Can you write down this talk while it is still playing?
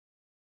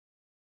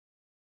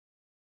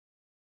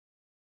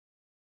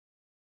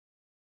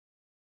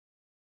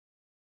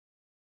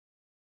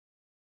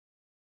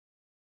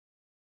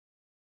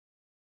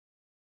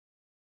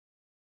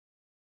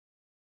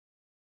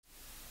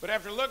But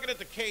after looking at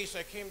the case,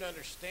 I came to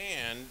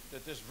understand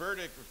that this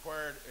verdict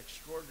required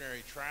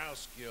extraordinary trial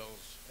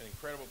skills and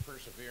incredible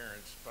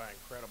perseverance by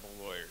incredible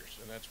lawyers,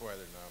 and that's why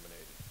they're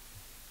nominated.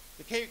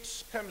 The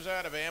case comes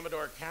out of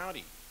Amador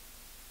County.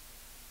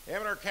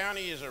 Amador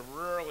County is a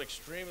rural,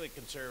 extremely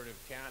conservative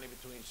county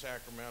between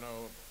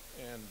Sacramento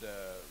and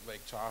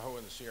Lake Tahoe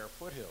and the Sierra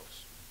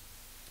foothills.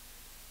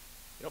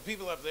 You know,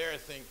 people up there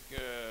think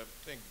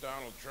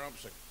Donald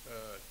Trump's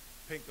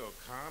a pinko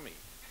commie.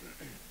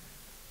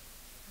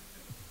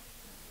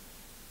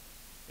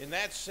 In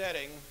that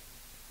setting,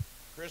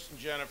 Chris and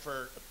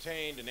Jennifer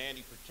obtained and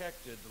Andy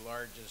protected the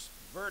largest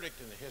verdict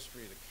in the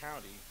history of the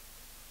county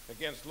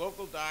against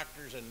local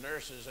doctors and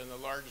nurses and the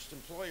largest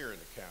employer in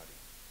the county.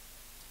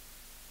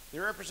 They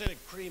represented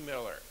Cree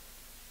Miller.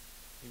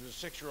 He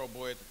was a 6-year-old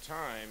boy at the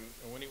time,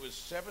 and when he was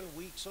 7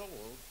 weeks old,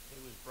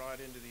 he was brought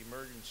into the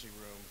emergency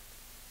room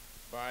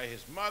by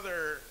his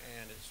mother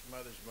and his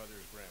mother's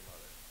mother's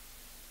grandmother.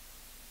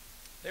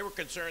 They were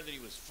concerned that he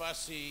was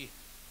fussy,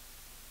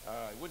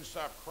 he wouldn't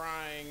stop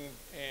crying,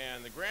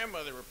 and the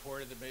grandmother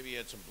reported that maybe he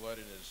had some blood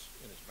in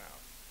his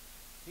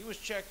mouth. He was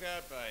checked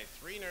out by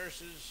 3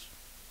 nurses,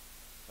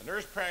 a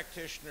nurse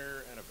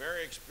practitioner, and a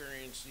very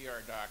experienced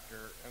ER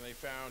doctor, and they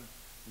found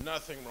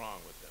nothing wrong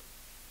with him.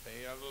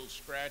 They had a little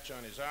scratch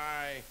on his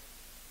eye,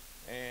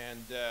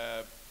 and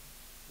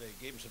they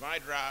gave him some eye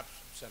drops,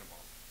 sent him home.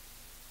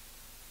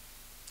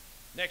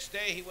 Next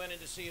day, he went in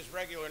to see his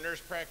regular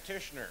nurse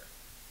practitioner.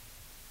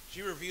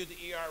 She reviewed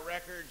the ER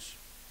records,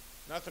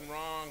 nothing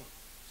wrong,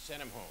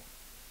 sent him home.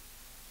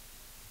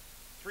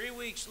 3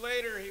 weeks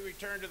later, he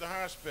returned to the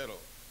hospital.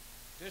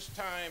 This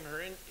time,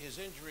 his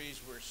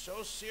injuries were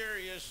so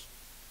serious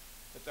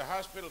that the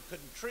hospital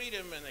couldn't treat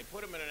him, and they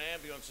put him in an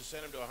ambulance and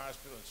sent him to a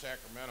hospital in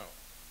Sacramento.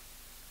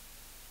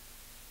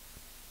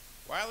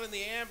 While in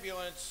the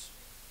ambulance,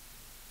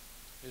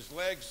 his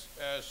legs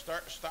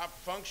stopped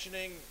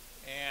functioning,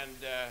 and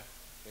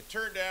it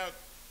turned out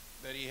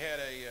that he had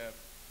a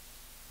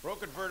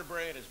broken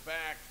vertebrae in his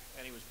back,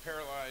 and he was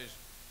paralyzed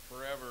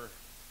forever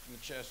from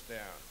the chest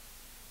down.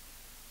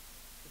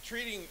 The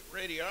treating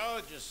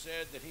radiologist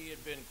said that he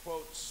had been,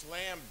 quote,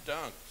 slam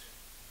dunked,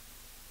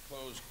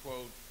 close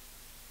quote.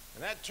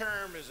 And that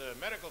term is a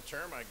medical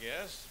term, I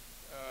guess,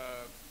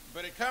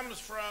 but it comes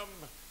from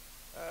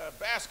a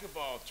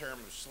basketball term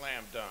of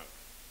slam dunk.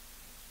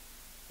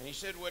 And he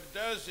said what it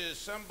does is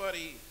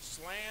somebody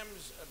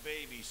slams a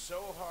baby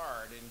so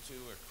hard into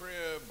a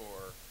crib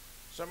or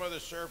some other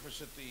surface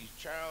that the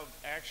child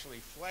actually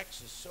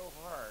flexes so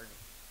hard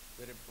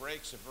that it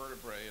breaks a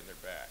vertebrae in their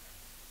back.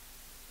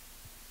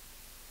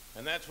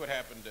 And that's what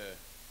happened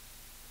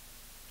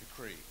to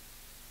Cree.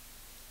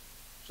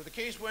 So the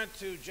case went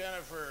to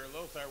Jennifer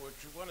Lothar, which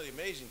one of the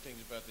amazing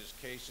things about this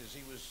case is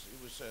he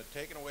was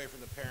taken away from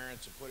the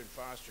parents and put in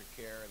foster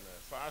care, and the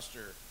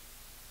foster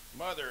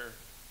mother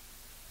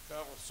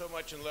fell so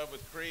much in love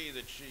with Cree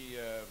that she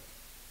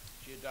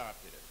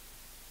adopted him.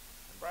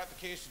 And brought the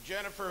case to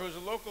Jennifer, who's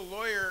a local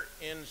lawyer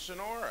in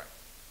Sonora.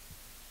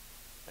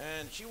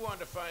 And she wanted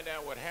to find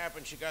out what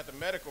happened. She got the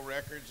medical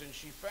records, and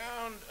she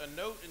found a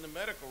note in the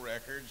medical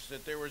records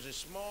that there was a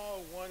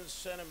small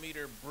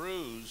 1-centimeter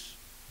bruise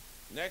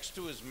next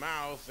to his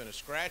mouth and a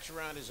scratch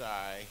around his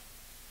eye.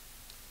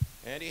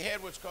 And he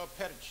had what's called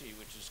pedichy,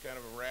 which is kind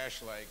of a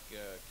rash-like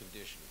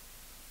condition.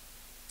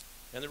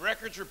 And the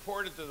records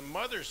reported that the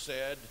mother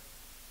said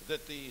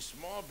that the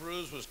small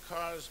bruise was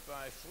caused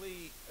by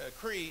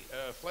Cree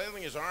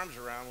flailing his arms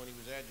around when he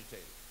was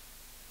agitated.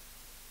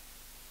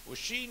 Well,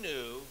 she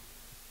knew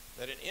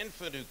that an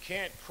infant who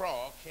can't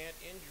crawl can't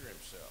injure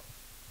himself.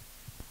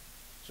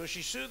 So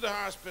she sued the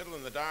hospital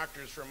and the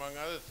doctors for, among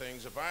other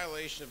things, a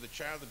violation of the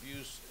Child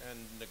Abuse and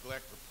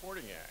Neglect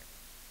Reporting Act.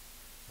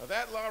 Now,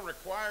 that law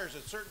requires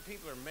that certain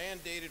people are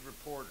mandated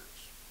reporters.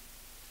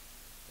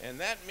 And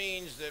that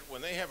means that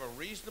when they have a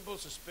reasonable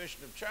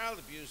suspicion of child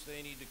abuse,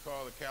 they need to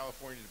call the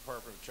California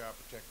Department of Child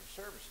Protective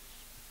Services.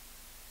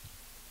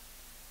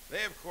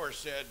 They, of course,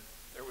 said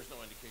there was no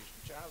indication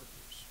of child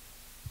abuse.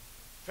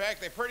 In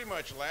fact, they pretty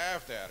much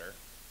laughed at her.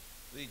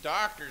 The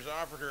doctors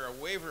offered her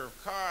a waiver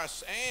of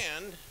costs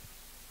and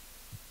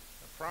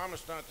a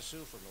promise not to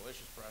sue for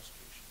malicious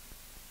prosecution.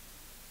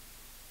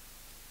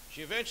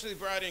 She eventually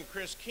brought in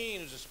Chris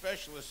KEANE, who's a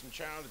specialist in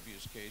child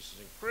abuse cases,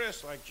 and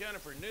Chris, like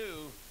Jennifer,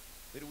 knew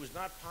that it was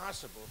not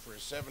possible for a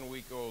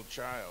 7-week-old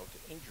child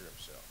to injure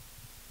himself.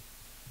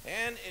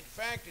 And in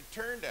fact, it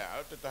turned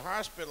out that the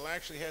hospital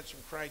actually had some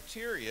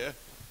criteria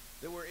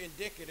that were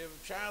indicative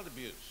of child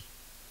abuse.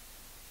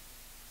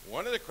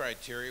 One of the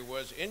criteria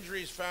was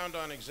injuries found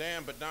on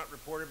exam but not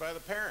reported by the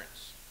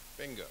parents.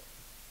 Bingo.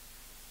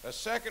 A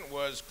second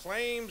was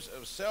claims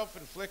of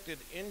self-inflicted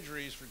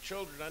injuries for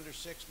children under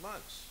 6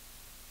 months.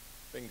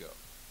 Bingo.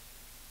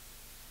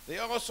 They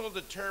also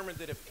determined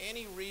that if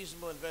any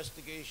reasonable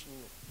investigation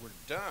were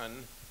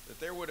done, that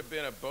there would have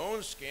been a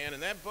bone scan,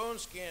 and that bone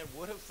scan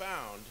would have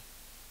found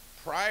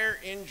prior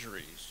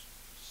injuries,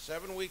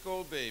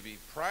 7-week-old baby,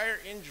 prior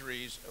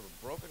injuries of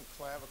a broken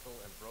clavicle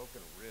and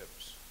broken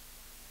ribs.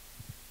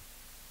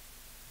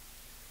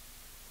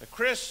 Now,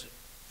 Chris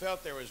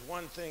felt there was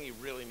one thing he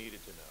really needed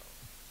to know.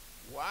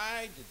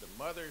 Why did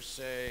the mother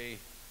say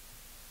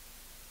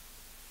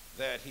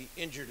that he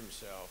injured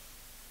himself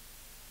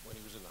when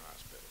he was in the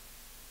hospital?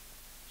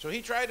 So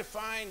he tried to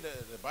find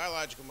the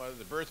biological mother,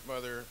 the birth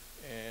mother,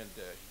 and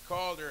he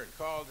called her and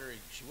called her.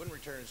 She wouldn't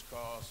return his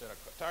call, said,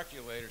 "I'll talk to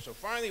you later." So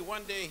finally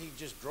one day he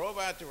just drove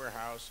out to her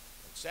house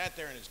and sat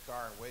there in his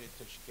car and waited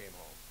till she came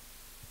home.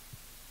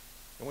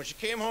 And when she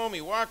came home, he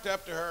walked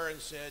up to her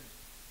and said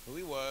who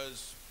he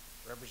was,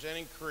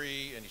 representing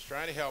Cree, and he's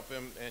trying to help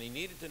him, and he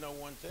needed to know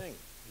one thing.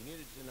 He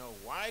needed to know,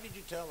 why did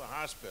you tell the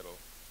hospital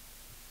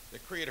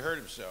that Cree had hurt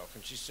himself?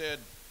 And she said,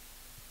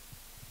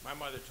 my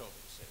mother told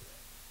me to say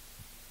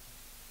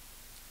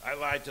that. I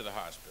lied to the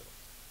hospital.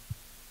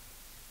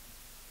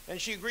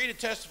 And she agreed to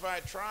testify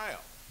at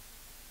trial.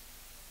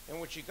 And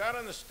when she got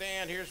on the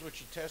stand, here's what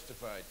she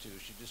testified to.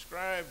 She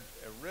described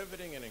a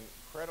riveting and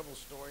incredible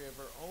story of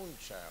her own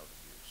child abuse.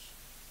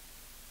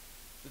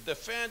 The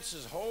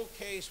defense's whole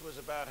case was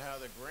about how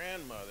the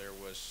grandmother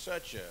was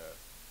such a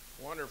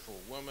wonderful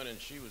woman and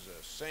she was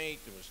a saint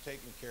and was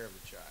taking care of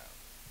the child.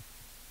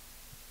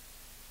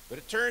 But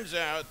it turns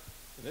out,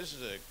 and this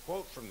is a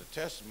quote from the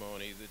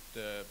testimony,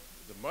 that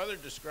the mother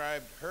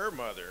described her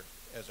mother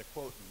as a,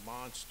 quote,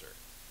 monster,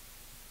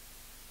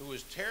 who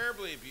was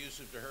terribly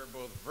abusive to her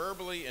both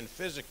verbally and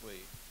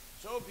physically,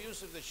 so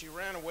abusive that she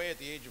ran away at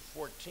the age of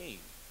 14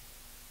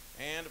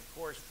 and, of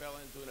course, fell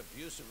into an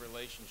abusive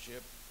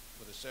relationship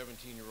with a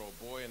 17-year-old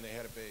boy, and they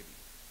had a baby.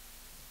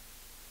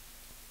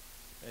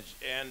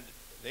 And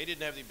they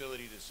didn't have the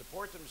ability to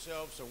support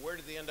themselves, so where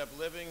did they end up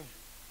living?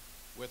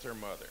 With her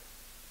mother.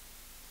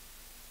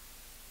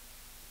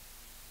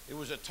 It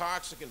was a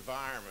toxic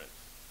environment.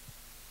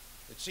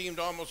 It seemed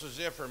almost as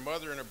if her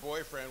mother and her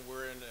boyfriend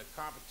were in a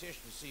competition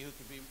to see who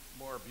could be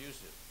more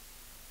abusive.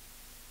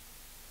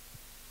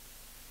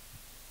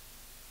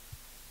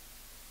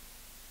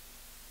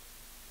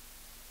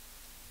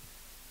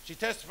 She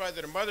testified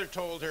that her mother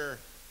told her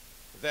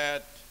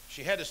that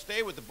she had to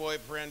stay with the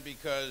boyfriend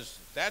because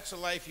that's the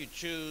life you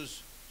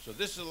choose, so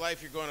this is the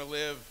life you're going to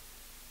live,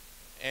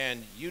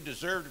 and you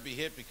deserve to be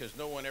hit because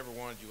no one ever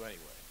wanted you anyway.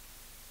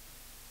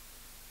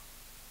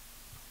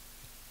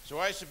 So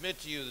I submit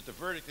to you that the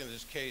verdict in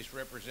this case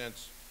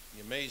represents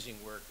the amazing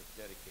work of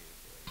dedicated